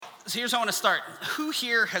So here's how I want to start. Who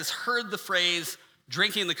here has heard the phrase,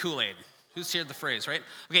 drinking the Kool-Aid? Who's heard the phrase, right?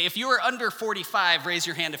 Okay, if you are under 45, raise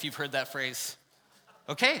your hand if you've heard that phrase.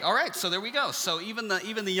 Okay, all right, so there we go. So even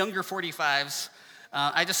the younger 45s,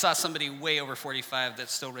 I just saw somebody way over 45 that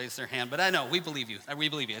still raised their hand, but I know, we believe you. We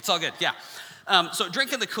believe you. It's all good, yeah. So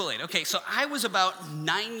drinking the Kool-Aid. Okay, so I was about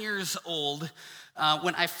 9 years old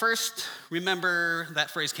when I first remember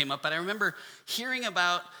that phrase came up, but I remember hearing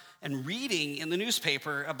about and reading in the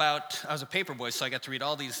newspaper about, I was a paper boy, so I got to read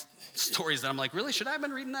all these stories that I'm like, really, should I have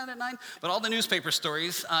been reading that at 9? But all the newspaper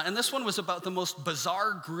stories, and this one was about the most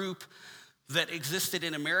bizarre group that existed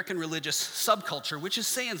in American religious subculture, which is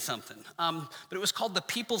saying something. But it was called the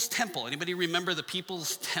People's Temple. Anybody remember the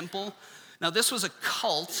People's Temple? Now, this was a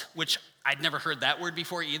cult, which I'd never heard that word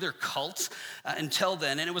before either, cult, until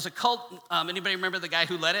then. And it was a cult, anybody remember the guy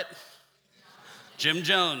who led it? Jim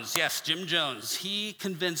Jones, yes, Jim Jones. He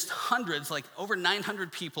convinced hundreds, like over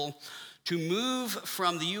 900 people, to move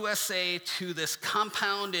from the USA to this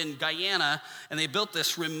compound in Guyana, and they built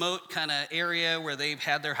this remote kind of area where they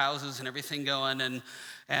had their houses and everything going, and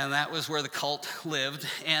that was where the cult lived.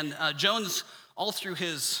 And Jones, all through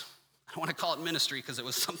his, I don't want to call it ministry because it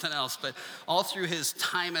was something else, but all through his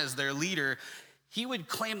time as their leader, he would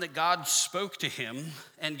claim that God spoke to him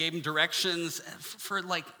and gave him directions for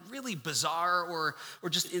like really bizarre or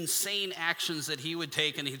just insane actions that he would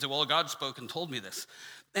take. And he'd say, well, God spoke and told me this.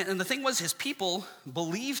 And the thing was, his people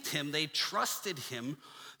believed him. They trusted him.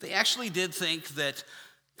 They actually did think that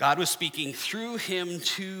God was speaking through him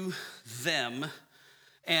to them.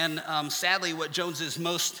 And sadly, what Jones is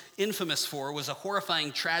most infamous for was a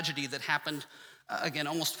horrifying tragedy that happened, again,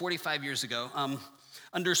 almost 45 years ago.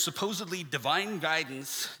 Under supposedly divine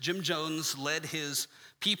guidance, Jim Jones led his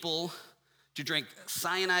people to drink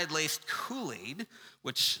cyanide-laced Kool-Aid,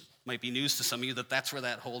 which might be news to some of you that that's where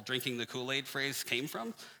that whole drinking the Kool-Aid phrase came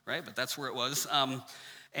from, right? But that's where it was.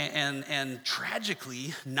 And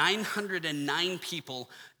tragically, 909 people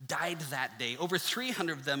died that day. Over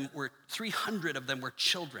 300 of them were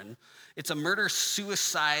children. It's a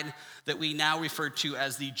murder-suicide that we now refer to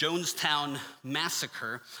as the Jonestown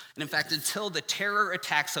Massacre. And in fact, until the terror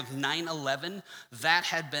attacks of 9/11, that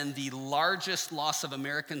had been the largest loss of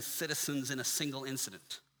American citizens in a single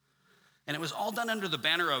incident. And it was all done under the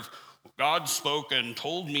banner of, God spoke and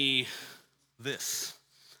told me this.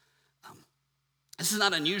 This is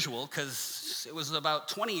not unusual because it was about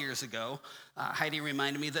 20 years ago, Heidi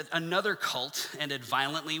reminded me that another cult ended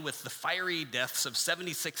violently with the fiery deaths of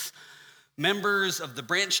 76 members of the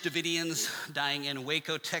Branch Davidians dying in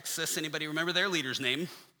Waco, Texas. Anybody remember their leader's name?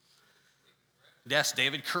 Yes,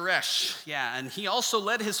 David Koresh. Yeah, and he also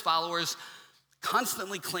led his followers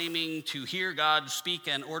constantly claiming to hear God speak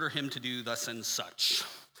and order him to do thus and such.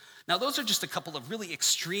 Now, those are just a couple of really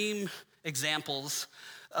extreme examples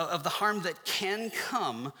of the harm that can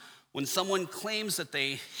come when someone claims that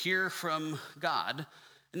they hear from God.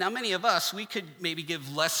 And now many of us, we could maybe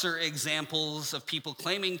give lesser examples of people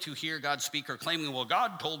claiming to hear God speak or claiming, well,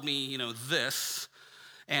 God told me, this.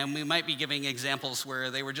 And we might be giving examples where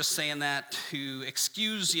they were just saying that to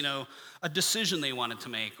excuse, a decision they wanted to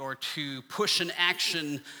make or to push an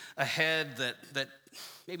action ahead that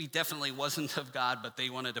maybe definitely wasn't of God, but they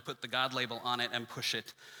wanted to put the God label on it and push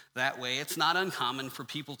it that way. It's not uncommon for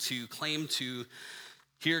people to claim to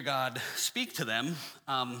hear God speak to them.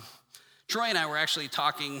 Troy and I were actually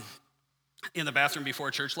talking in the bathroom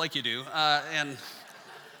before church, like you do, and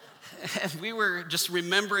we were just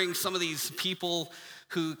remembering some of these people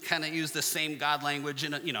who kind of use the same God language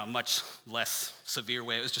in a much less severe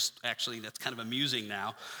way. It was just actually, that's kind of amusing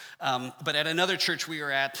now. But at another church we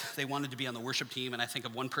were at, they wanted to be on the worship team, and I think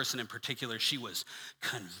of one person in particular, she was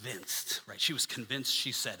convinced, right? She was convinced,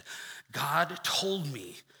 she said, God told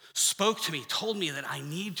me, spoke to me, told me that I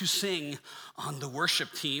need to sing on the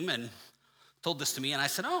worship team, and told this to me, and I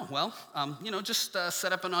said, oh, well, just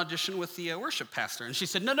set up an audition with the worship pastor. And she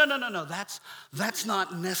said, no, that's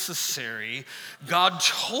not necessary. God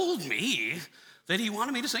told me that he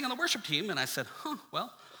wanted me to sing on the worship team. And I said,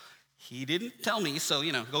 well, he didn't tell me, so,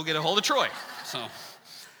 go get a hold of Troy. So,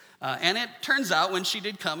 and it turns out when she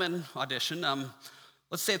did come and audition,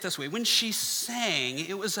 let's say it this way, when she sang,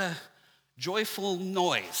 it was a joyful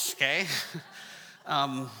noise, okay?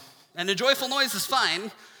 And a joyful noise is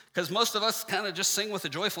fine, because most of us kind of just sing with a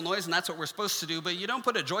joyful noise, and that's what we're supposed to do, but you don't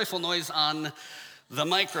put a joyful noise on the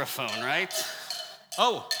microphone, right?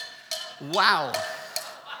 Oh, wow.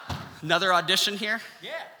 Another audition here? Yeah.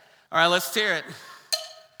 All right, let's hear it.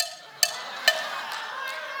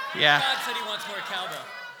 Yeah. God said he wants more cowbell.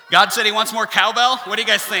 God said he wants more cowbell? What do you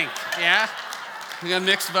guys think? Yeah? We got a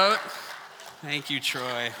mixed vote? Thank you,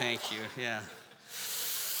 Troy. Thank you. Yeah.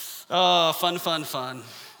 Oh, fun, fun, fun.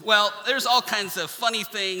 Well, there's all kinds of funny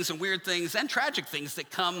things and weird things and tragic things that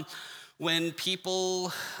come when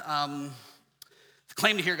people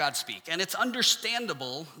claim to hear God speak. And it's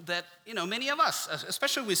understandable that, many of us,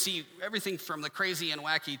 especially when we see everything from the crazy and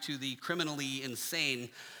wacky to the criminally insane,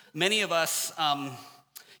 many of us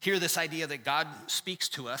hear this idea that God speaks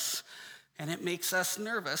to us, and it makes us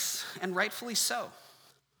nervous, and rightfully so.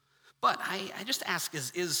 But I just ask,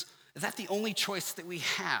 is that the only choice that we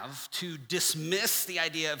have, to dismiss the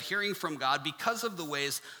idea of hearing from God because of the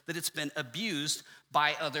ways that it's been abused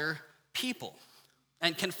by other people?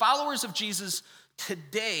 And can followers of Jesus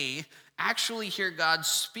today actually hear God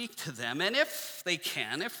speak to them? And if we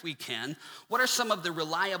can, what are some of the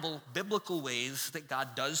reliable biblical ways that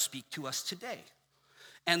God does speak to us today?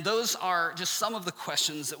 And those are just some of the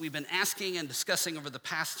questions that we've been asking and discussing over the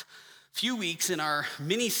past few weeks in our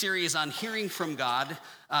mini-series on hearing from God,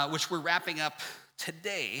 which we're wrapping up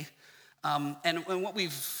today. And what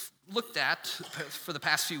we've looked at for the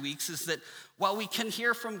past few weeks is that while we can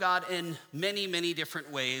hear from God in many, many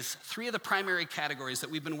different ways, three of the primary categories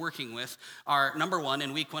that we've been working with are, number one,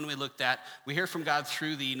 in week one we hear from God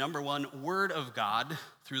through the number one Word of God,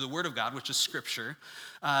 through the Word of God, which is Scripture.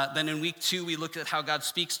 Then in week two, we looked at how God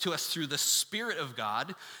speaks to us through the Spirit of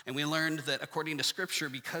God, and we learned that according to Scripture,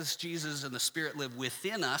 because Jesus and the Spirit live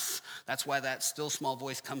within us, that's why that still small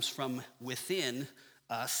voice comes from within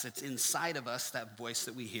us. It's inside of us, that voice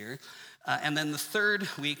that we hear. And then the third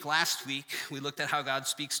week, last week, we looked at how God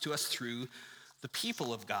speaks to us through the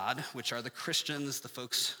people of God, which are the Christians, the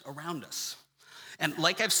folks around us. And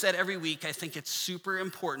like I've said every week, I think it's super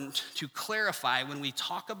important to clarify when we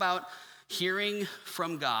talk about hearing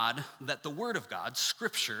from God that the Word of God,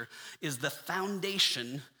 Scripture, is the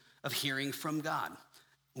foundation of hearing from God.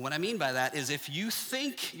 What I mean by that is if you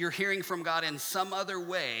think you're hearing from God in some other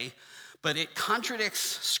way, but it contradicts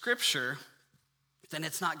Scripture, then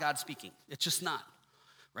it's not God speaking. It's just not,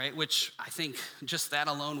 right? Which I think just that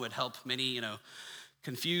alone would help many,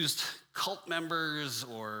 confused cult members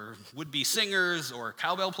or would-be singers or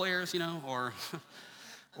cowbell players,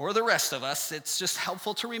 or the rest of us. It's just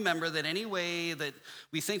helpful to remember that any way that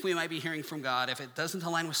we think we might be hearing from God, if it doesn't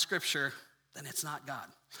align with Scripture, then it's not God.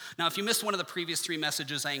 Now, if you missed one of the previous three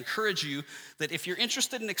messages, I encourage you that if you're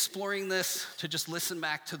interested in exploring this, to just listen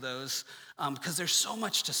back to those, because there's so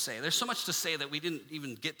much to say. There's so much to say that we didn't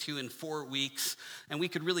even get to in 4 weeks, and we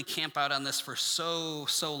could really camp out on this for so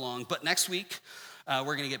long. But next week,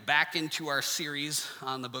 we're going to get back into our series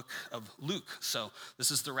on the book of Luke. So this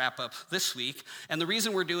is the wrap-up this week. And the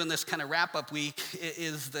reason we're doing this kind of wrap-up week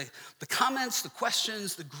is the comments, the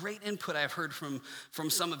questions, the great input I've heard from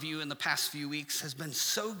some of you in the past few weeks has been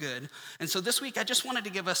so good. And so this week, I just wanted to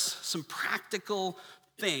give us some practical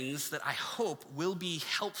things that I hope will be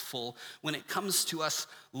helpful when it comes to us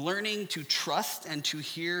learning to trust and to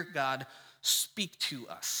hear God speak to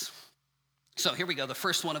us. So here we go, the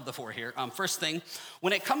first one of the 4 here. First thing,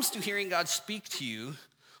 when it comes to hearing God speak to you,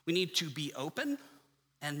 we need to be open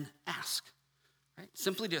and ask, right?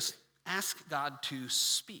 Simply just ask God to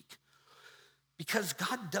speak, because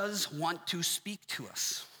God does want to speak to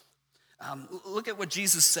us. Look at what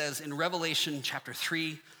Jesus says in Revelation chapter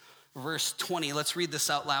 3, verse 20. Let's read this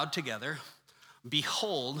out loud together.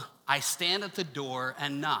 Behold, I stand at the door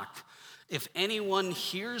and knock. If anyone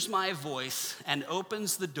hears my voice and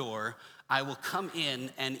opens the door, I will come in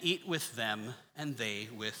and eat with them, and they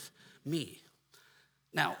with me.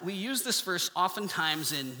 Now, we use this verse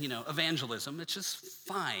oftentimes in, evangelism, which is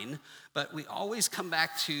fine, but we always come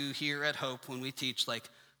back to here at Hope when we teach,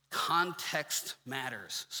 context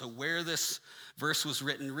matters. So where this verse was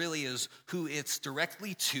written really is who it's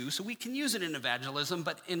directly to. So we can use it in evangelism,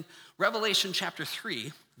 but in Revelation chapter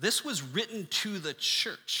 3, this was written to the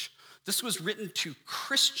church. This was written to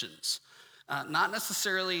Christians. Not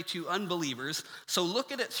necessarily to unbelievers. So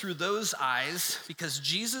look at it through those eyes, because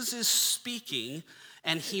Jesus is speaking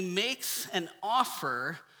and he makes an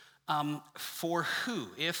offer for who?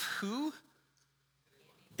 If who?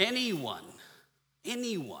 Anyone,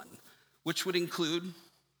 which would include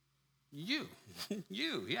you,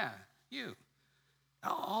 you,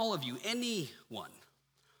 all of you, anyone.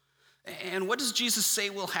 And what does Jesus say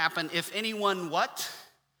will happen if anyone what?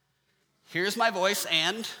 Hears my voice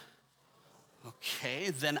and...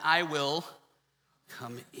 Okay, then I will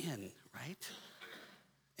come in, right?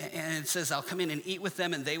 And it says, I'll come in and eat with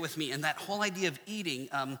them and they with me. And that whole idea of eating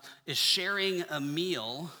is sharing a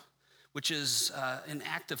meal, which is an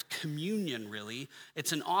act of communion, really.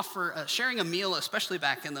 It's an offer. Sharing a meal, especially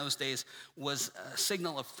back in those days, was a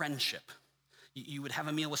signal of friendship. You would have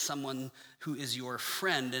a meal with someone who is your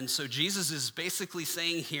friend. And so Jesus is basically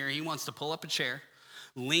saying here, he wants to pull up a chair,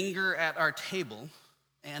 linger at our table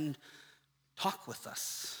and talk with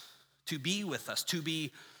us, to be with us, to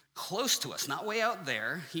be close to us, not way out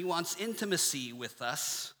there. He wants intimacy with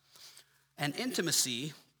us, and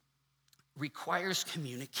intimacy requires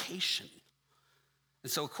communication.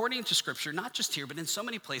 And so according to Scripture, not just here, but in so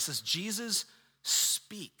many places, Jesus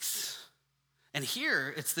speaks. And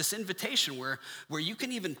here, it's this invitation where you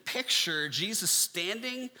can even picture Jesus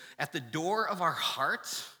standing at the door of our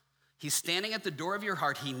heart. He's standing at the door of your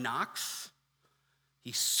heart. He knocks.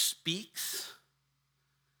 He speaks.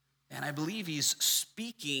 And I believe he's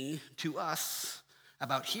speaking to us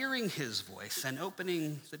about hearing his voice and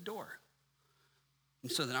opening the door.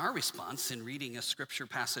 And so then our response in reading a scripture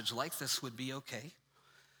passage like this would be, okay,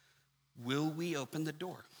 will we open the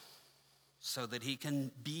door so that he can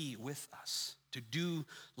be with us, to do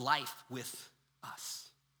life with us,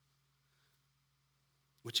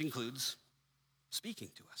 which includes speaking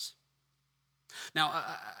to us. Now,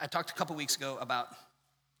 I talked a couple weeks ago about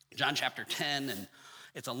John chapter 10, and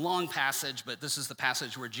it's a long passage, but this is the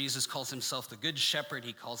passage where Jesus calls himself the Good Shepherd.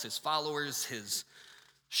 He calls his followers his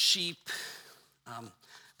sheep.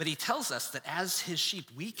 But he tells us that as his sheep,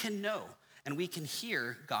 we can know and we can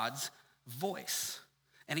hear God's voice.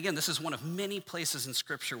 And again, this is one of many places in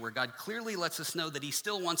Scripture where God clearly lets us know that he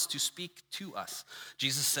still wants to speak to us.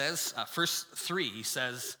 Jesus says, verse 3, he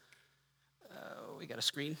says, we got a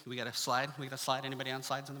screen? We got a slide? Anybody on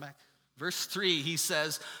slides in the back? Verse 3, he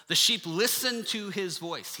says, the sheep listen to his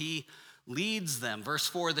voice. He leads them. Verse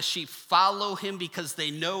 4, the sheep follow him because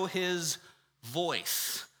they know his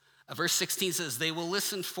voice. Verse 16 says, they will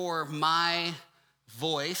listen for my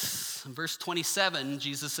voice. In verse 27,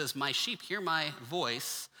 Jesus says, my sheep hear my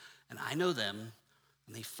voice, and I know them,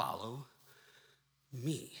 and they follow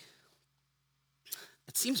me.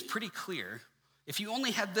 It seems pretty clear. If you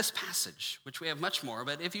only had this passage, which we have much more,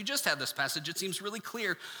 but if you just had this passage, it seems really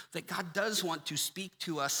clear that God does want to speak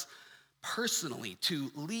to us personally, to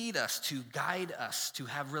lead us, to guide us, to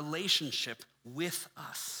have relationship with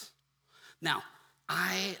us. Now,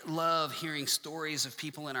 I love hearing stories of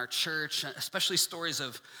people in our church, especially stories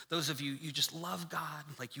of those of you just love God,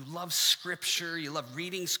 like you love Scripture, you love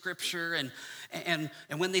reading Scripture, and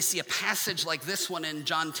when they see a passage like this one in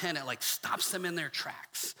John 10, it like stops them in their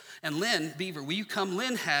tracks. And Lynn Beaver, will you come?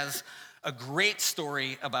 Lynn has a great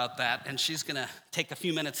story about that, and she's gonna take a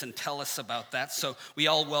few minutes and tell us about that. So we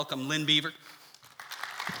all welcome Lynn Beaver.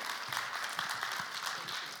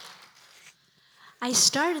 I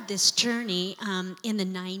started this journey in the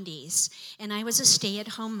 90s, and I was a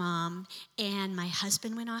stay-at-home mom, and my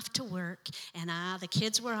husband went off to work, and the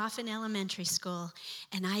kids were off in elementary school,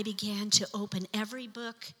 and I began to open every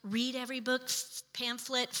book, read every book,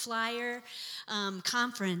 pamphlet, flyer,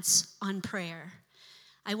 conference on prayer.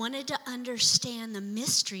 I wanted to understand the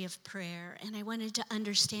mystery of prayer, and I wanted to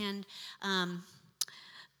understand,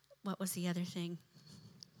 what was the other thing?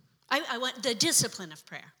 I want the discipline of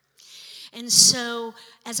prayer. And so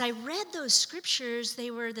as I read those scriptures,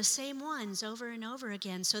 they were the same ones over and over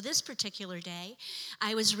again. So this particular day,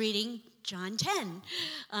 I was reading John 10.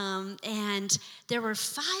 And there were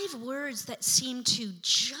 5 words that seemed to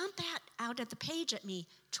jump out at the page at me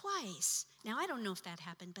twice. Now, I don't know if that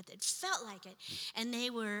happened, but it felt like it. And they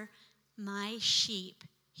were, my sheep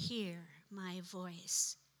hear my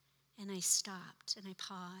voice. And I stopped and I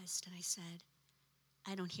paused and I said,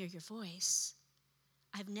 I don't hear your voice.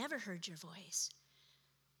 I've never heard your voice.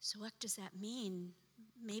 So what does that mean?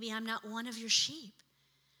 Maybe I'm not one of your sheep.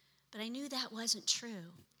 But I knew that wasn't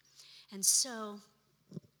true. And so,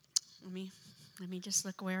 let me just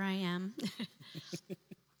look where I am.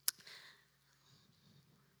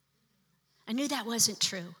 I knew that wasn't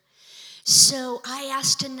true. So I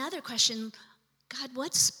asked another question, God,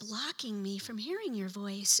 what's blocking me from hearing your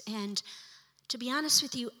voice? And to be honest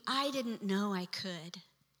with you, I didn't know I could.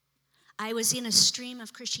 I was in a stream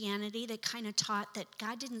of Christianity that kind of taught that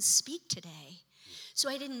God didn't speak today. So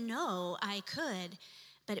I didn't know I could,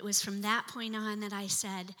 but it was from that point on that I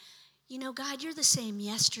said, you know, God, you're the same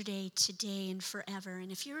yesterday, today, and forever.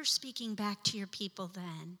 And if you're speaking back to your people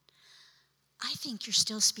then, I think you're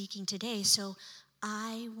still speaking today. So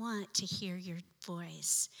I want to hear your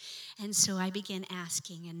voice. And so I began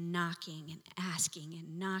asking and knocking and asking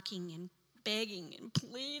and knocking and begging and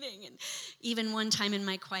pleading. And even one time in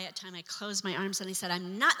my quiet time, I closed my arms and I said,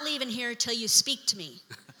 I'm not leaving here till you speak to me.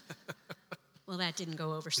 Well, that didn't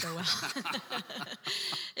go over so well.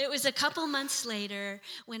 It was a couple months later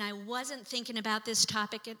when I wasn't thinking about this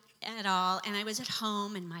topic at all, and I was at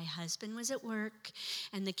home, and my husband was at work,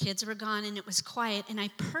 and the kids were gone, and it was quiet, and I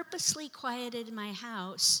purposely quieted my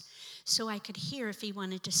house so I could hear if he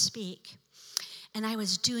wanted to speak. and I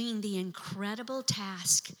was doing the incredible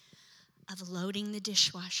task of loading the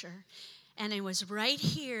dishwasher. And I was right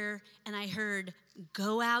here, and I heard,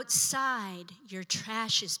 "Go outside, your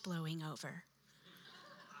trash is blowing over."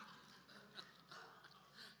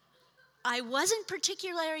 I wasn't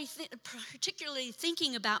particularly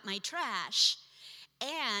thinking about my trash,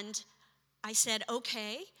 and I said,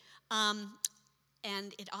 "Okay."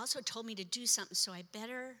 And it also told me to do something, so I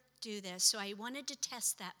better do this. So I wanted to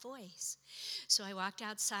test that voice. So I walked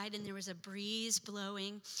outside, and there was a breeze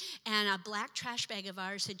blowing, and a black trash bag of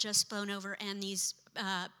ours had just blown over, and these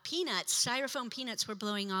styrofoam peanuts were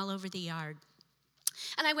blowing all over the yard.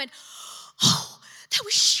 And I went, "Oh, that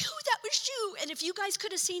was you. And if you guys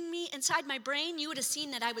could have seen me inside my brain, you would have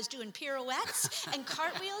seen that I was doing pirouettes and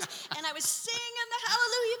cartwheels, and I was singing the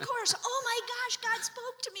Hallelujah chorus. Oh my gosh, God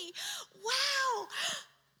spoke to me. Wow.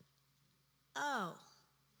 Oh,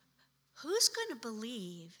 who's going to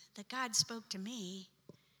believe that God spoke to me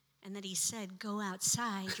and that he said, "Go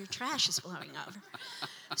outside, your trash is blowing over"?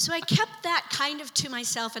 So I kept that kind of to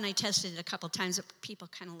myself, and I tested it a couple times, but people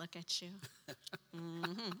kind of look at you.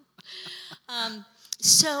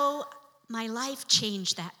 So my life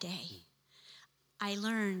changed that day. I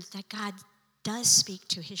learned that God does speak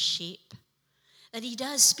to his sheep, that he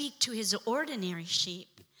does speak to his ordinary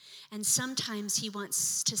sheep, and sometimes he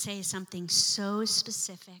wants to say something so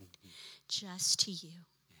specific just to you.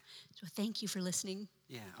 So thank you for listening.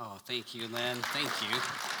 Yeah. Oh, thank you, Lynn. Thank you.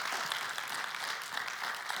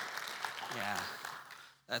 Yeah.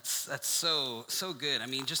 That's so good. I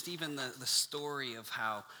mean, just even the story of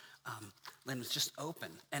how Lynn was just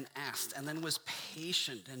open and asked, and then was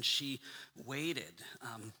patient, and she waited.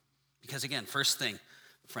 Because again, first thing,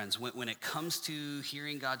 friends, when it comes to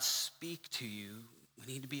hearing God speak to you,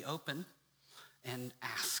 we need to be open and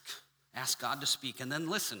ask. Ask God to speak, and then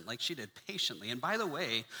listen, like she did, patiently. And by the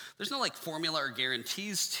way, there's no like formula or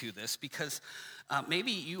guarantees to this, because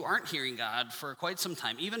maybe you aren't hearing God for quite some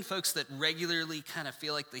time. Even folks that regularly kind of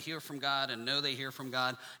feel like they hear from God and know they hear from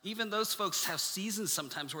God, even those folks have seasons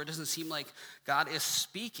sometimes where it doesn't seem like God is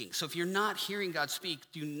speaking. So if you're not hearing God speak,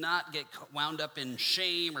 do not get wound up in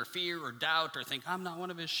shame or fear or doubt or think, "I'm not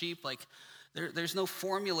one of his sheep." Like there's no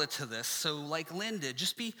formula to this. So like Lynn did,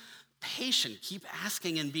 just be patient, keep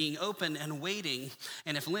asking and being open and waiting.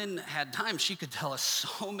 And if Lynn had time, she could tell us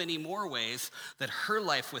so many more ways that her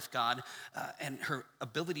life with God and her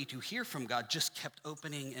ability to hear from God just kept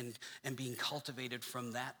opening and being cultivated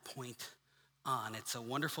from that point on. It's a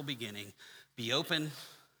wonderful beginning. Be open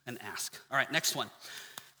and ask. All right, next one.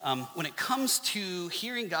 When it comes to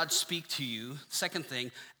hearing God speak to you, second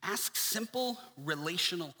thing, ask simple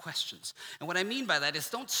relational questions. And what I mean by that is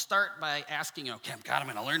don't start by asking, "Okay, God, I'm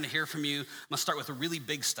going to learn to hear from you. I'm going to start with the really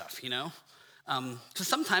big stuff, you know?" Because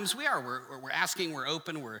sometimes we are. We're asking, we're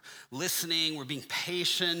open, we're listening, we're being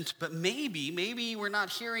patient. But maybe we're not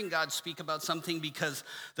hearing God speak about something because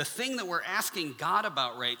the thing that we're asking God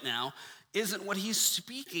about right now isn't what he's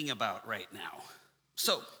speaking about right now.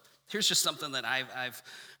 So here's just something that I've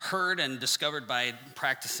heard and discovered by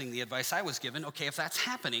practicing the advice I was given. Okay, if that's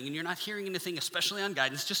happening and you're not hearing anything, especially on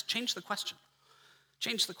guidance, just change the question.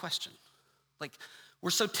 Change the question. Like, we're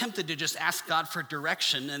so tempted to just ask God for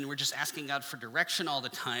direction, and we're just asking God for direction all the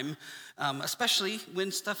time, especially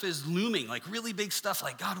when stuff is looming, like really big stuff,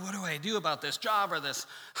 like, "God, what do I do about this job or this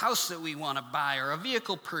house that we want to buy or a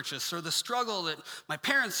vehicle purchase or the struggle that my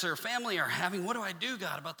parents or family are having? What do I do,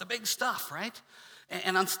 God, about the big stuff," right?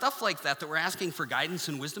 And on stuff like that we're asking for guidance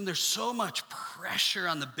and wisdom, there's so much pressure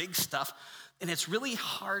on the big stuff, and it's really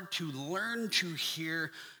hard to learn to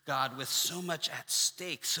hear God with so much at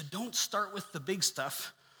stake. So don't start with the big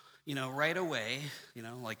stuff, right away,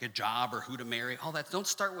 like a job or who to marry, all that. Don't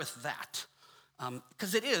start with that.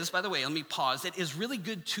 Because it is, by the way, let me pause. It is really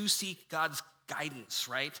good to seek God's guidance,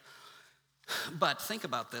 right? But think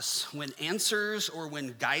about this. When answers or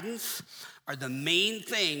when guidance are the main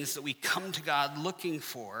things that we come to God looking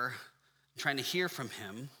for, trying to hear from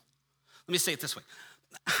him, let me say it this way.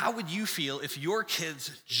 How would you feel if your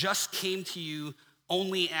kids just came to you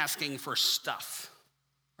only asking for stuff,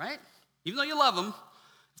 right? Even though you love them,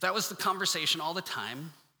 if that was the conversation all the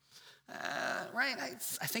time, right?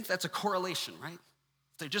 I think that's a correlation, right?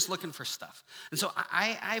 They're just looking for stuff. And so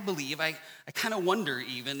I believe, I kind of wonder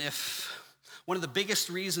even if one of the biggest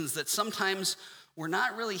reasons that sometimes we're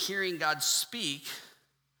not really hearing God speak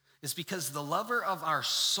is because the lover of our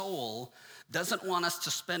soul doesn't want us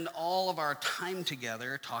to spend all of our time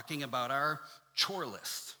together talking about our chore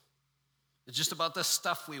list. It's just about the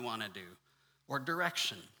stuff we want to do or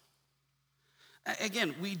direction.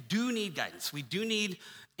 Again, we do need guidance. We do need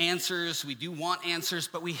answers. We do want answers,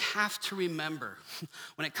 but we have to remember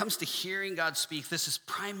when it comes to hearing God speak, this is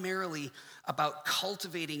primarily about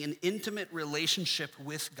cultivating an intimate relationship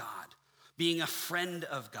with God, being a friend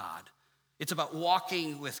of God. It's about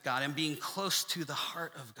walking with God and being close to the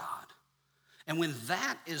heart of God. And when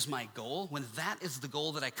that is my goal, when that is the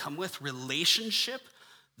goal that I come with, relationship,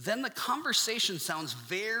 then the conversation sounds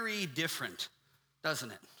very different,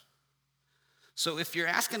 doesn't it? So if you're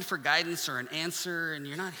asking for guidance or an answer and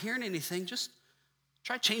you're not hearing anything, just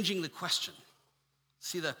try changing the question.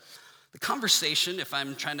 See, the conversation, if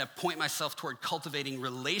I'm trying to point myself toward cultivating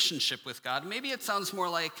relationship with God, maybe it sounds more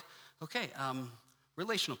like, okay,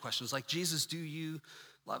 relational questions like, Jesus, do you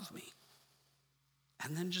love me?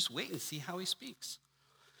 And then just wait and see how he speaks.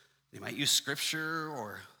 They might use scripture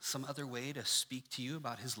or some other way to speak to you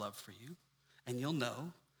about his love for you, and you'll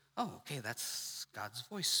know, oh, okay, that's God's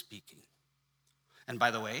voice speaking. And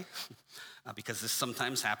by the way, because this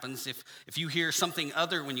sometimes happens, if you hear something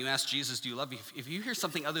other when you ask Jesus, do you love me? If you hear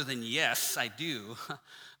something other than yes, I do,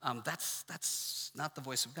 that's not the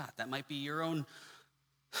voice of God. That might be your own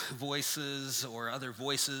voices or other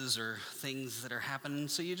voices or things that are happening.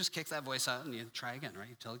 So you just kick that voice out and you try again, right?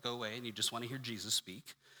 You tell it go away and you just want to hear Jesus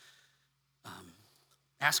speak.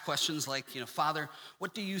 Ask questions like, Father,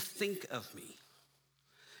 what do you think of me?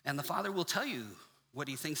 And the Father will tell you what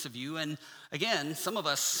he thinks of you. And again, some of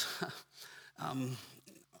us,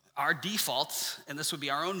 our default, and this would be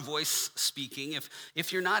our own voice speaking,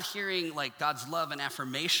 if you're not hearing like God's love and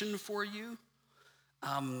affirmation for you,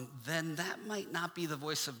 then that might not be the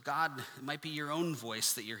voice of God. It might be your own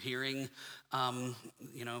voice that you're hearing,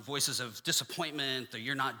 voices of disappointment, or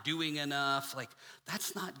you're not doing enough. Like,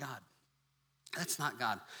 that's not God. That's not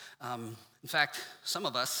God. In fact, some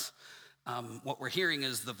of us, what we're hearing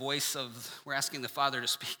is the voice of, we're asking the Father to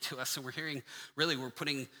speak to us, and we're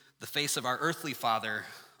putting the face of our earthly father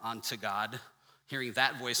onto God, hearing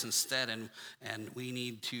that voice instead, and we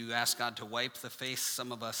need to ask God to wipe the face,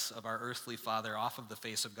 some of us, of our earthly father off of the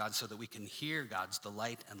face of God so that we can hear God's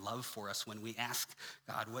delight and love for us when we ask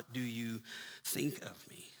God, what do you think of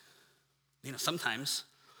me? Sometimes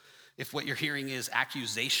if what you're hearing is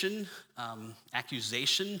accusation,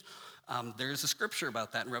 there's a scripture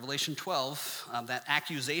about that in Revelation 12. That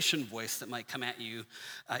accusation voice that might come at you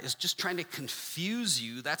is just trying to confuse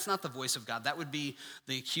you. That's not the voice of God. That would be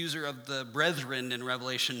the accuser of the brethren in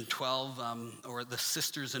Revelation 12, or the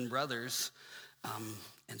sisters and brothers.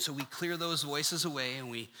 And so we clear those voices away and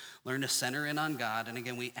we learn to center in on God. And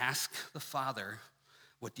again, we ask the Father,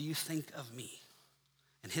 what do you think of me?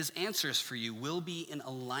 And his answers for you will be in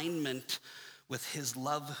alignment with his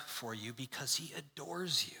love for you because he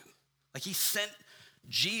adores you. Like he sent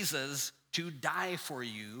Jesus to die for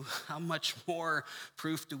you. How much more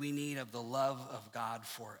proof do we need of the love of God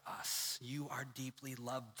for us? You are deeply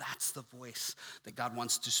loved. That's the voice that God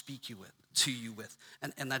wants to speak to you with.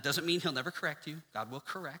 And that doesn't mean he'll never correct you. God will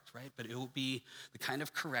correct, right? But it will be the kind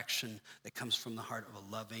of correction that comes from the heart of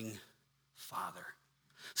a loving Father.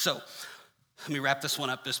 So let me wrap this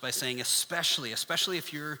one up just by saying especially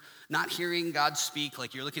if you're not hearing God speak,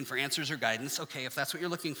 like you're looking for answers or guidance, okay, if that's what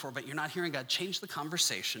you're looking for, but you're not hearing God, change the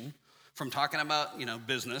conversation from talking about,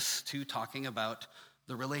 business to talking about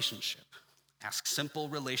the relationship. Ask simple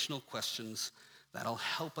relational questions that'll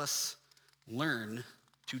help us learn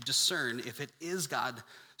to discern if it is God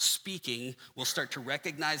speaking. We'll start to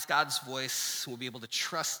recognize God's voice. We'll be able to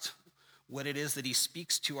trust what it is that he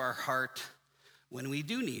speaks to our heart when we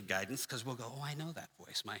do need guidance, because we'll go, oh, I know that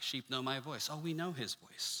voice. My sheep know my voice. Oh, we know his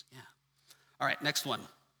voice. Yeah. All right, next one.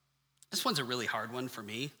 This one's a really hard one for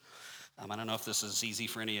me. I don't know if this is easy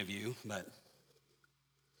for any of you, but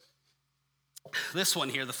this one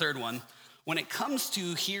here, the third one, when it comes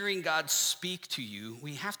to hearing God speak to you,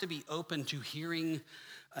 we have to be open to hearing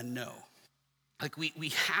a no. Like we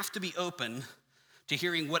have to be open to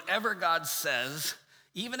hearing whatever God says,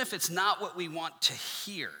 even if it's not what we want to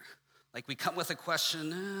hear. Like we come with a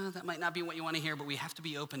question, that might not be what you want to hear, but we have to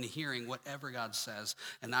be open to hearing whatever God says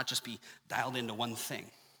and not just be dialed into one thing.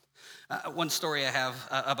 One story I have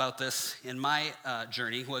about this in my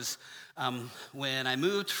journey was when I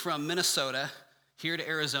moved from Minnesota here to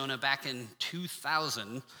Arizona back in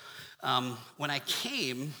 2000. When I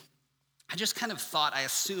came, I just kind of thought, I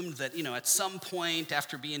assumed that, at some point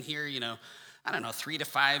after being here, 3 to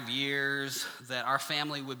 5 years, that our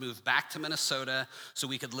family would move back to Minnesota so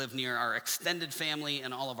we could live near our extended family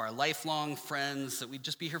and all of our lifelong friends, that we'd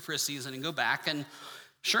just be here for a season and go back. And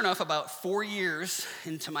sure enough, about 4 years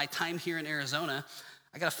into my time here in Arizona,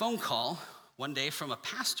 I got a phone call one day from a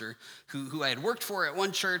pastor who I had worked for at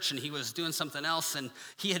one church, and he was doing something else, and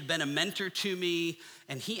he had been a mentor to me,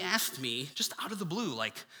 and he asked me, just out of the blue,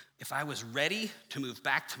 like, if I was ready to move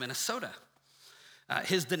back to Minnesota.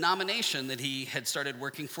 His denomination that he had started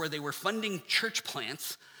working for, they were funding church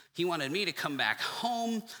plants. He wanted me to come back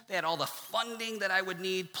home. They had all the funding that I would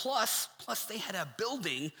need, plus they had a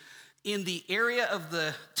building in the area of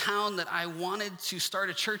the town that I wanted to start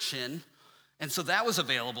a church in. And so that was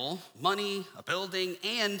available, money, a building,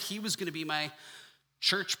 and he was gonna be my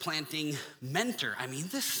church planting mentor. I mean,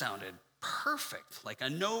 this sounded perfect, like a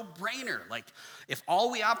no-brainer. Like, if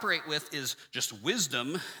all we operate with is just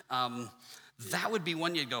wisdom, that would be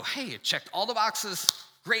one you'd go, hey, it checked all the boxes,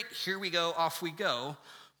 great, here we go, off we go.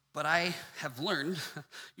 But I have learned,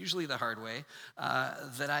 usually the hard way,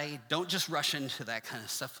 that I don't just rush into that kind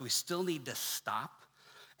of stuff. We still need to stop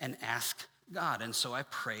and ask God. And so I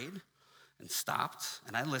prayed and stopped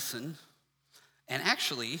and I listened. And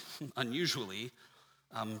actually, unusually,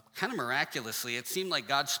 kind of miraculously, it seemed like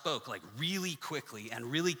God spoke like really quickly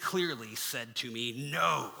and really clearly said to me,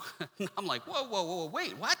 no. I'm like, whoa,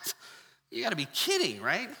 wait, what? You gotta be kidding,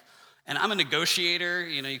 right? And I'm a negotiator.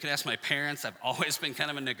 You can ask my parents. I've always been kind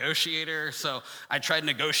of a negotiator. So I tried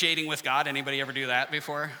negotiating with God. Anybody ever do that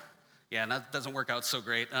before? Yeah, and that doesn't work out so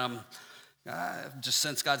great. Just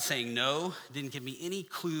since God saying no, didn't give me any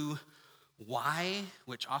clue why,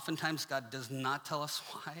 which oftentimes God does not tell us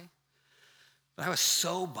why. But I was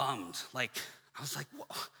so bummed. I was like,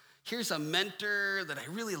 whoa, here's a mentor that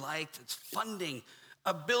I really liked. It's funding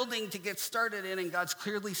a building to get started in, and God's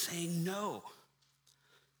clearly saying no.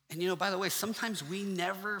 And by the way, sometimes we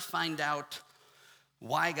never find out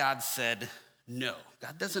why God said no.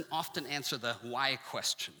 God doesn't often answer the why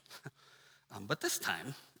question. But this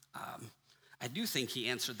time, I do think he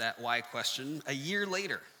answered that why question a year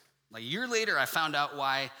later. A year later, I found out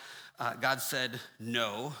why God said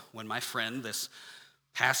no when my friend, this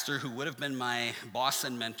pastor who would have been my boss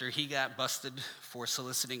and mentor, he got busted for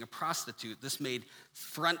soliciting a prostitute. This made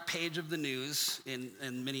front page of the news in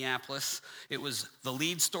Minneapolis. It was the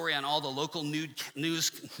lead story on all the local newscasts.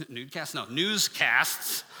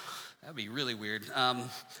 That'd be really weird.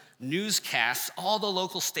 Newscasts, all the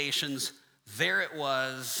local stations. There it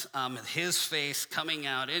was, his face coming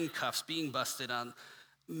out in cuffs, being busted on.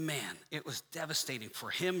 Man, it was devastating for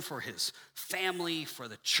him, for his family, for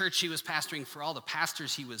the church he was pastoring, for all the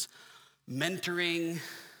pastors he was mentoring.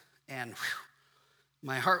 And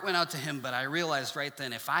my heart went out to him, but I realized right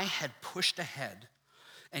then, if I had pushed ahead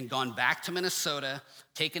and gone back to Minnesota,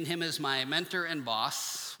 taken him as my mentor and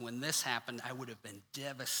boss, when this happened, I would have been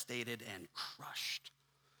devastated and crushed.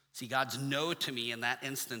 See, God's no to me in that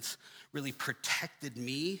instance really protected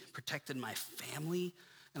me, protected my family.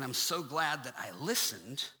 And I'm so glad that I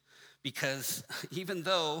listened, because even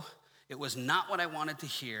though it was not what I wanted to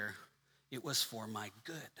hear, it was for my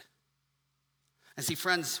good. And see,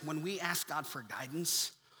 friends, when we ask God for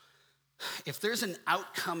guidance, if there's an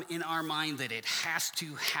outcome in our mind that it has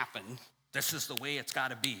to happen, this is the way it's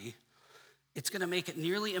got to be, it's going to make it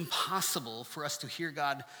nearly impossible for us to hear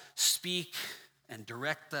God speak and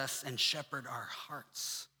direct us and shepherd our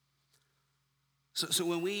hearts. So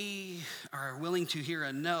when we are willing to hear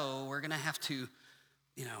a no, we're going to have to,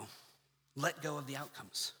 let go of the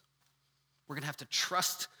outcomes. We're going to have to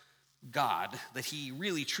trust God that he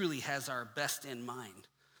really, truly has our best in mind,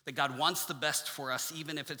 that God wants the best for us,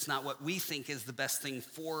 even if it's not what we think is the best thing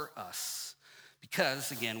for us.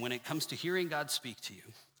 Because, again, when it comes to hearing God speak to you,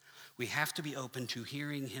 we have to be open to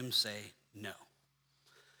hearing him say no.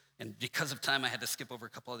 And because of time, I had to skip over a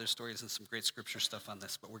couple other stories and some great scripture stuff on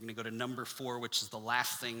this, but we're going to go to number 4, which is the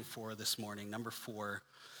last thing for this morning. Number 4,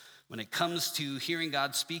 when it comes to hearing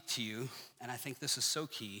God speak to you, and I think this is so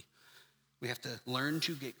key, we have to learn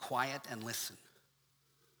to get quiet and listen,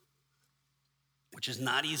 which is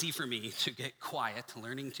not easy for me to get quiet,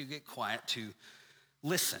 learning to get quiet, to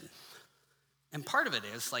listen. And part of it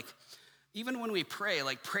is, even when we pray,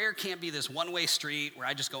 prayer can't be this one-way street where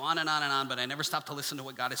I just go on and on and on, but I never stop to listen to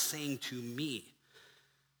what God is saying to me.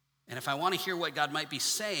 And if I want to hear what God might be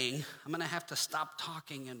saying, I'm going to have to stop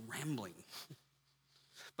talking and rambling.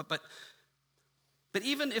 But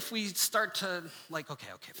even if we start to okay,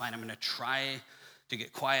 fine, I'm going to try to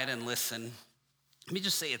get quiet and listen. Let me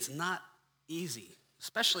just say it's not easy,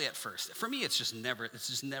 especially at first. For me, it's just never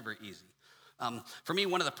easy. For me,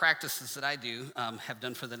 one of the practices that I do, have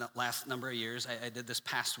done for the last number of years, I did this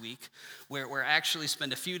past week, where I actually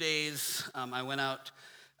spend a few days. I went out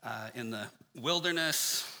in the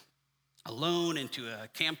wilderness alone into a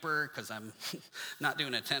camper, because I'm not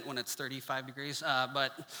doing a tent when it's 35 degrees.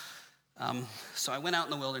 But So I went out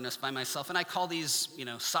in the wilderness by myself, and I call these,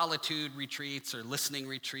 solitude retreats or listening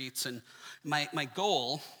retreats. And my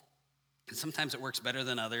goal, and sometimes it works better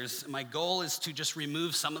than others, my goal is to just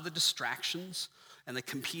remove some of the distractions and the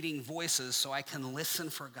competing voices so I can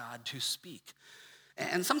listen for God to speak.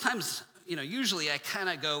 And sometimes, usually I kind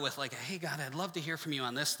of go with like, hey, God, I'd love to hear from you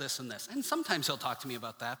on this, this, and this. And sometimes he'll talk to me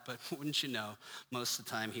about that, but wouldn't you know, most of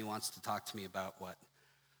the time he wants to talk to me about what?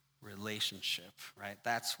 Relationship, right?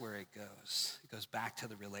 That's where it goes. It goes back to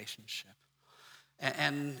the relationship.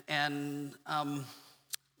 And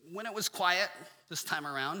when it was quiet this time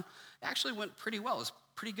around, it actually went pretty well. It was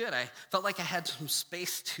pretty good. I felt like I had some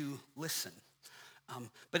space to listen.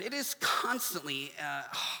 But it is constantly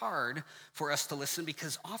hard for us to listen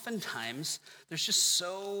because oftentimes there's just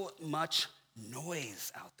so much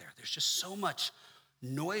noise out there. There's just so much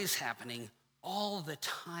noise happening all the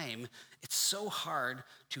time. It's so hard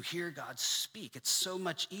to hear God speak. It's so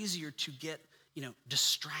much easier to get,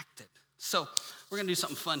 distracted. So we're going to do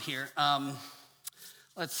something fun here.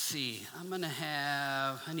 Let's see.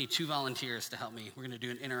 I need 2 volunteers to help me. We're going to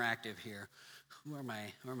do an interactive here. Who are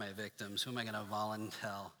my victims? Who am I going to volunteer?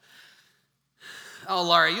 Oh,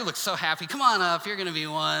 Laura, you look so happy. Come on up. You're going to be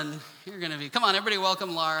one. Come on, everybody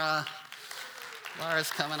welcome Laura. Laura's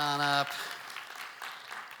coming on up.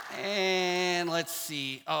 And let's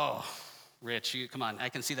see. Oh, Rich, come on. I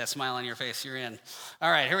can see that smile on your face. You're in. All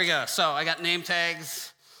right, here we go. So I got name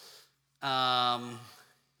tags. All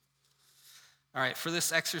right, for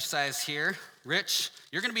this exercise here, Rich,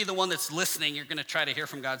 you're going to be the one that's listening. You're going to try to hear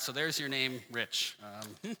from God. So there's your name, Rich,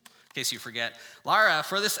 in case you forget. Lara,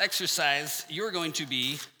 for this exercise, you're going to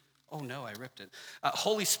be, oh no, I ripped it,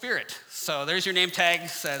 Holy Spirit. So there's your name tag,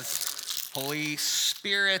 says Holy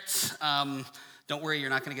Spirit. Don't worry, you're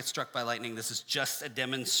not going to get struck by lightning. This is just a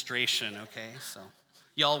demonstration, okay? So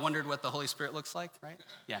y'all wondered what the Holy Spirit looks like, right?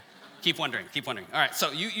 Yeah. Keep wondering. All right,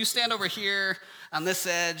 so you stand over here on this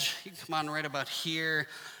edge. You can come on right about here.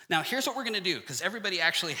 Now, here's what we're going to do, because everybody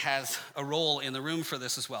actually has a role in the room for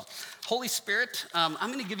this as well. Holy Spirit,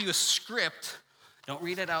 I'm going to give you a script. Don't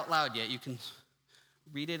read it out loud yet. You can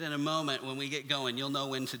read it in a moment when we get going. You'll know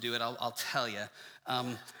when to do it. I'll tell you.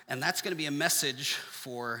 And that's going to be a message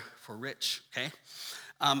for Rich, okay?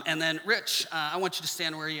 And then, Rich, I want you to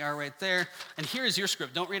stand where you are right there. And here's your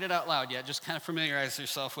script. Don't read it out loud yet. Just kind of familiarize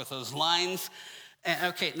yourself with those lines.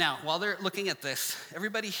 And, okay, now, while they're looking at this,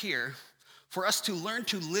 everybody here, for us to learn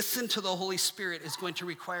to listen to the Holy Spirit is going to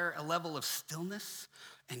require a level of stillness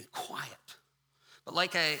and quiet. But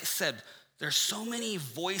like I said, there's so many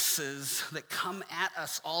voices that come at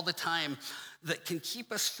us all the time that can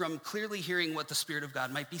keep us from clearly hearing what the Spirit of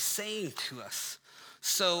God might be saying to us.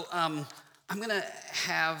 So, I'm going to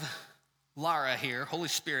have Lara here, Holy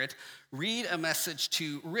Spirit, read a message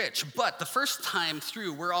to Rich. But the first time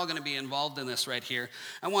through, we're all going to be involved in this right here.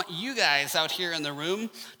 I want you guys out here in the room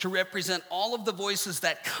to represent all of the voices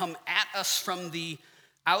that come at us from the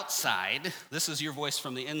outside. This is your voice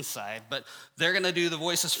from the inside, but they're going to do the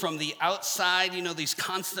voices from the outside, these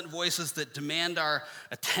constant voices that demand our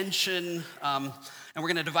attention. And we're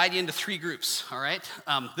going to divide you into 3 groups, all right?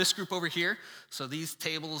 This group over here, so these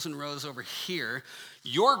tables and rows over here,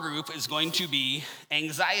 your group is going to be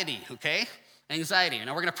anxiety, okay? Anxiety.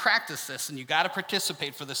 Now we're going to practice this, and you got to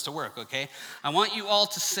participate for this to work, okay? I want you all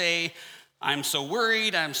to say, I'm so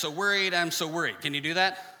worried, I'm so worried, I'm so worried. Can you do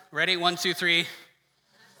that? Ready? 1, 2, 3.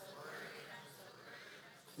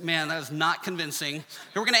 Man, that was not convincing. Here,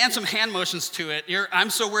 we're going to add some hand motions to it. I'm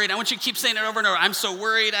so worried. I want you to keep saying it over and over. I'm so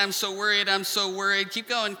worried. I'm so worried. I'm so worried. Keep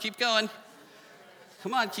going.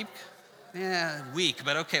 Come on, weak,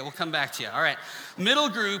 but okay, we'll come back to you. All right, middle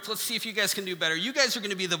group, let's see if you guys can do better. You guys are going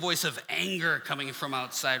to be the voice of anger coming from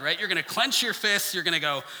outside, right? You're going to clench your fists. You're going to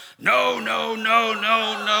go, no, no, no,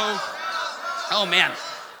 no, no. Oh, man,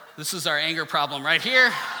 this is our anger problem right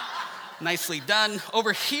here. Nicely done.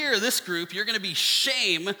 Over here, this group, you're going to be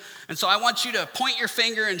shame. And so I want you to point your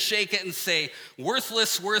finger and shake it and say,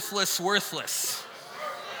 worthless, worthless, worthless.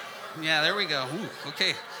 Yeah, there we go. Ooh,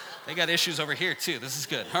 okay. They got issues over here, too. This is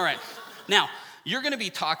good. All right. Now, you're going to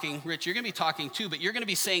be talking, Rich, you're going to be talking, too, but you're going to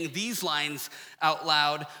be saying these lines out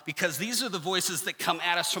loud because these are the voices that come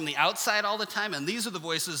at us from the outside all the time, and these are the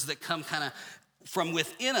voices that come kind of from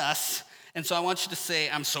within us. And so I want you to say,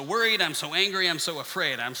 I'm so worried, I'm so angry, I'm so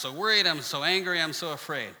afraid. I'm so worried, I'm so angry, I'm so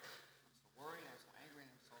afraid.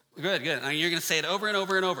 Good. Now you're going to say it over and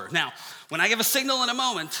over and over. Now, when I give a signal in a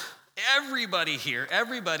moment, everybody here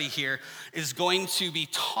is going to be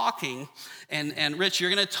talking. And Rich, you're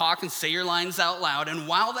going to talk and say your lines out loud. And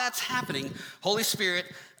while that's happening, Holy Spirit,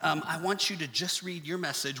 I want you to just read your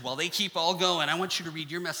message. While they keep all going, I want you to read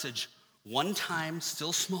your message one time,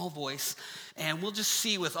 still small voice, and we'll just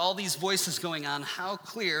see with all these voices going on how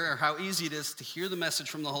clear or how easy it is to hear the message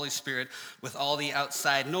from the Holy Spirit with all the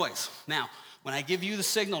outside noise. Now, when I give you the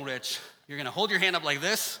signal, Rich, you're going to hold your hand up like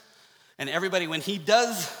this, and everybody, when he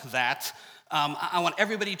does that, I want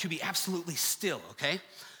everybody to be absolutely still, okay?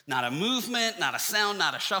 Not a movement, not a sound,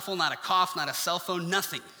 not a shuffle, not a cough, not a cell phone,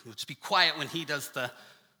 nothing. You'll just be quiet when he does the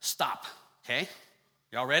stop, okay?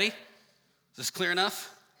 Y'all ready? Is this clear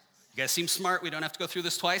enough? You guys seem smart. We don't have to go through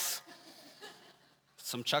this twice.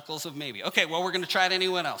 Some chuckles of maybe. Okay, well, we're going to try it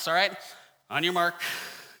anyone else, all right? On your mark,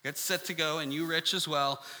 get set to go, and you, Rich, as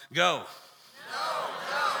well. Go. Two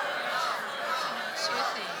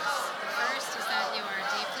things. The first is that you are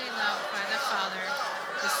deeply loved by the Father.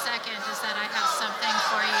 The second is that I have something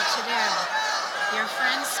for you to do. Your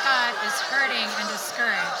friend Scott is hurting and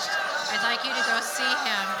discouraged. I'd like you to go see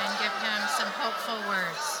him and give him some hopeful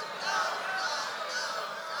words.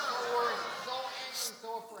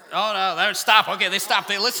 Oh, no, stop. Okay, they stopped.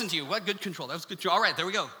 They listened to you. What good control. That was good control. All right, there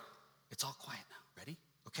we go. It's all quiet now. Ready?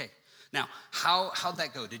 Okay. Now, how'd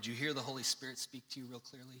that go? Did you hear the Holy Spirit speak to you real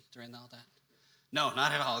clearly during all that? No,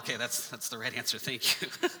 not at all. Okay, that's the right answer. Thank you.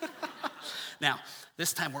 Now,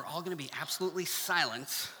 this time we're all going to be absolutely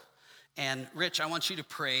silent. And Rich, I want you to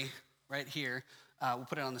pray right here. We'll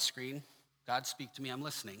put it on the screen. God, speak to me. I'm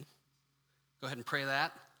listening. Go ahead and pray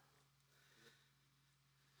that.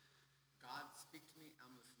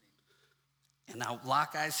 And now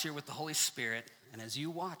lock eyes here with the Holy Spirit, and as you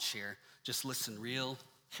watch here, just listen real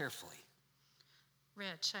carefully.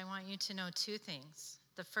 Rich, I want you to know two things.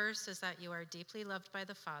 The first is that you are deeply loved by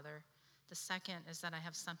the Father. The second is that I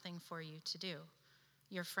have something for you to do.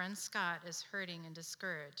 Your friend Scott is hurting and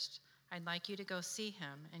discouraged. I'd like you to go see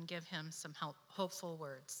him and give him some hopeful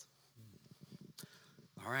words.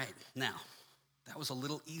 All right, now, that was a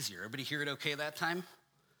little easier. Everybody hear it okay that time?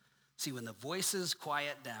 See, when the voices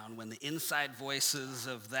quiet down, when the inside voices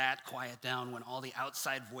of that quiet down, when all the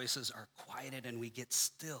outside voices are quieted and we get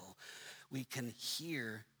still, we can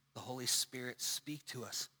hear the Holy Spirit speak to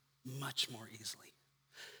us much more easily.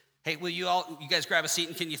 Hey, will you guys grab a seat,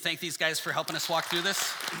 and can you thank these guys for helping us walk through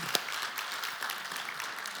this?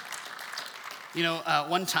 You know,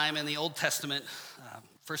 one time in the Old Testament,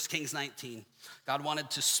 1 Kings 19, God wanted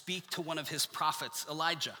to speak to one of his prophets,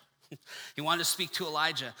 Elijah. He wanted to speak to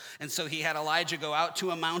Elijah, and so he had Elijah go out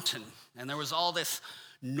to a mountain, and there was all this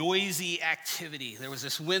noisy activity. There was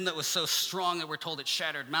this wind that was so strong that we're told it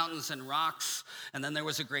shattered mountains and rocks, and then there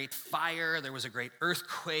was a great fire, there was a great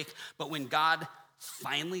earthquake, but when God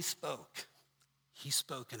finally spoke, he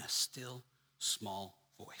spoke in a still, small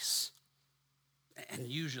voice. And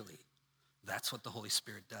usually, that's what the Holy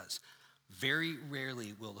Spirit does. Very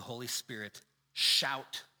rarely will the Holy Spirit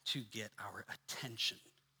shout to get our attention.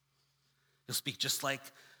 He'll speak just like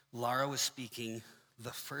Laura was speaking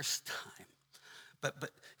the first time. But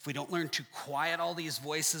if we don't learn to quiet all these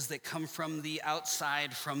voices that come from the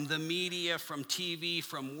outside, from the media, from TV,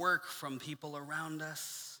 from work, from people around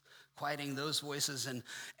us, quieting those voices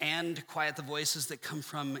and quiet the voices that come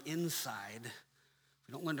from inside, if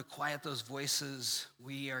we don't learn to quiet those voices,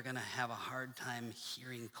 we are going to have a hard time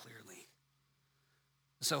hearing clearly.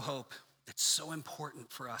 So Hope, it's so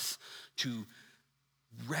important for us to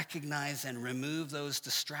recognize and remove those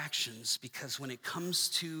distractions, because when it comes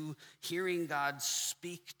to hearing God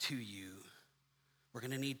speak to you, we're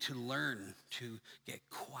going to need to learn to get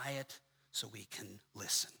quiet so we can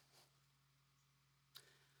listen.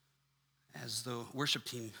 As the worship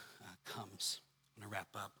team comes, I'm going to wrap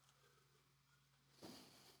up.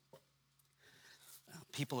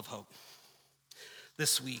 People of Hope,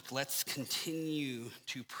 this week, let's continue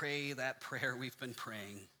to pray that prayer we've been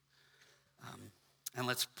praying. And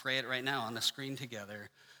let's pray it right now on the screen together.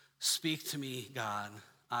 Speak to me, God.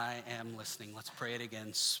 I am listening. Let's pray it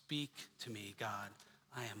again. Speak to me, God.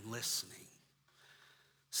 I am listening.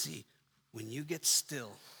 See, when you get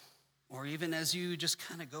still, or even as you just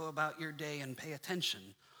kind of go about your day and pay attention,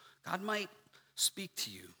 God might speak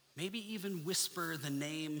to you. Maybe even whisper the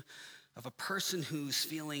name of a person who's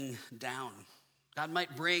feeling down. God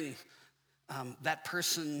might bring that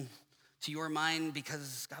person to your mind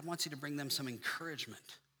because God wants you to bring them some encouragement.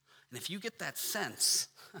 And if you get that sense,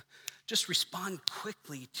 just respond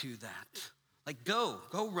quickly to that. Like go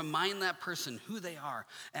remind that person who they are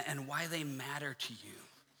and why they matter to you.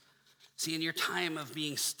 See, in your time of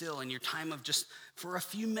being still, in your time of just for a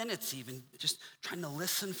few minutes even, just trying to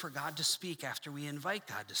listen for God to speak after we invite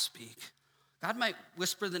God to speak, God might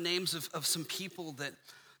whisper the names of some people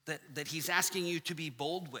that he's asking you to be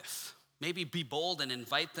bold with. Maybe be bold and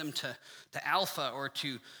invite them to Alpha or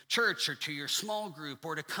to church or to your small group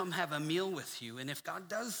or to come have a meal with you. And if God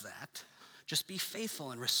does that, just be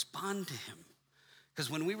faithful and respond to him.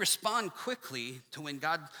 Because when we respond quickly to when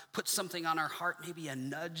God puts something on our heart, maybe a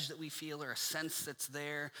nudge that we feel or a sense that's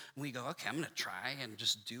there, and we go, okay, I'm going to try and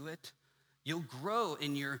just do it, you'll grow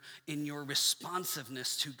in your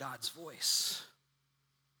responsiveness to God's voice.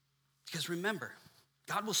 Because remember,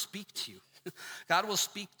 God will speak to you. God will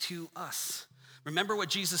speak to us. Remember what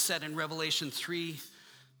Jesus said in Revelation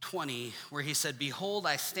 3:20, where he said, behold,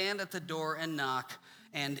 I stand at the door and knock,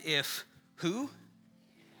 and if who?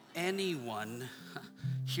 Anyone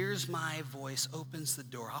hears my voice, opens the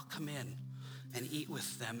door, I'll come in and eat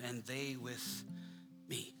with them and they with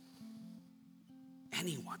me.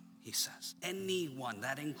 Anyone, he says. Anyone.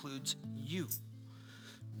 That includes you.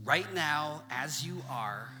 Right now, as you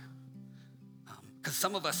are, because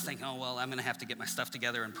some of us think, oh, well, I'm going to have to get my stuff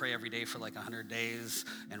together and pray every day for like 100 days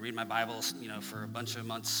and read my Bible, for a bunch of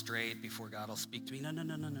months straight before God will speak to me.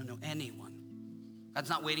 No. Anyone. God's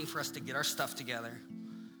not waiting for us to get our stuff together.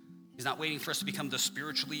 He's not waiting for us to become the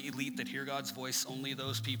spiritually elite that hear God's voice. Only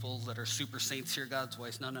those people that are super saints hear God's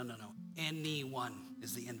voice. No. Anyone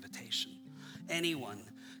is the invitation. Anyone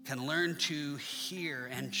can learn to hear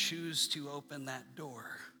and choose to open that door.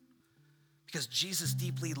 Because Jesus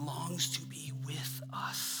deeply longs to be with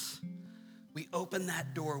us. We open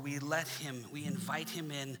that door, we let him, we invite him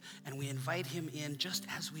in, and we invite him in just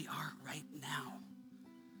as we are right now.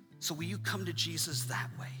 So will you come to Jesus that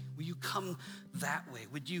way? Will you come that way?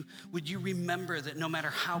 Would you remember that no matter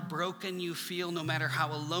how broken you feel, no matter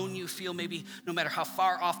how alone you feel, maybe no matter how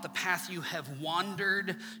far off the path you have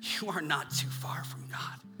wandered, you are not too far from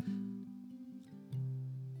God.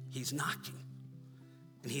 He's knocking,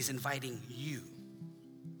 and he's inviting you,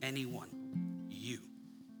 anyone, you,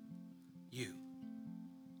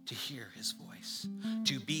 to hear his voice,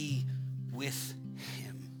 to be with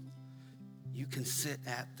him. You can sit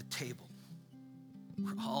at the table.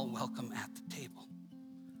 We're all welcome at the table.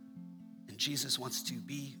 And Jesus wants to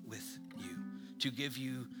be with you, to give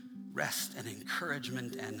you rest and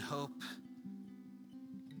encouragement and hope.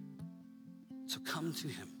 So come to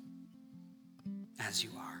him as you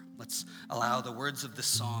are. Let's allow the words of this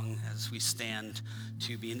song as we stand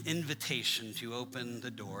to be an invitation to open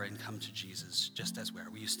the door and come to Jesus just as we are.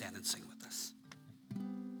 Will you stand and sing with us?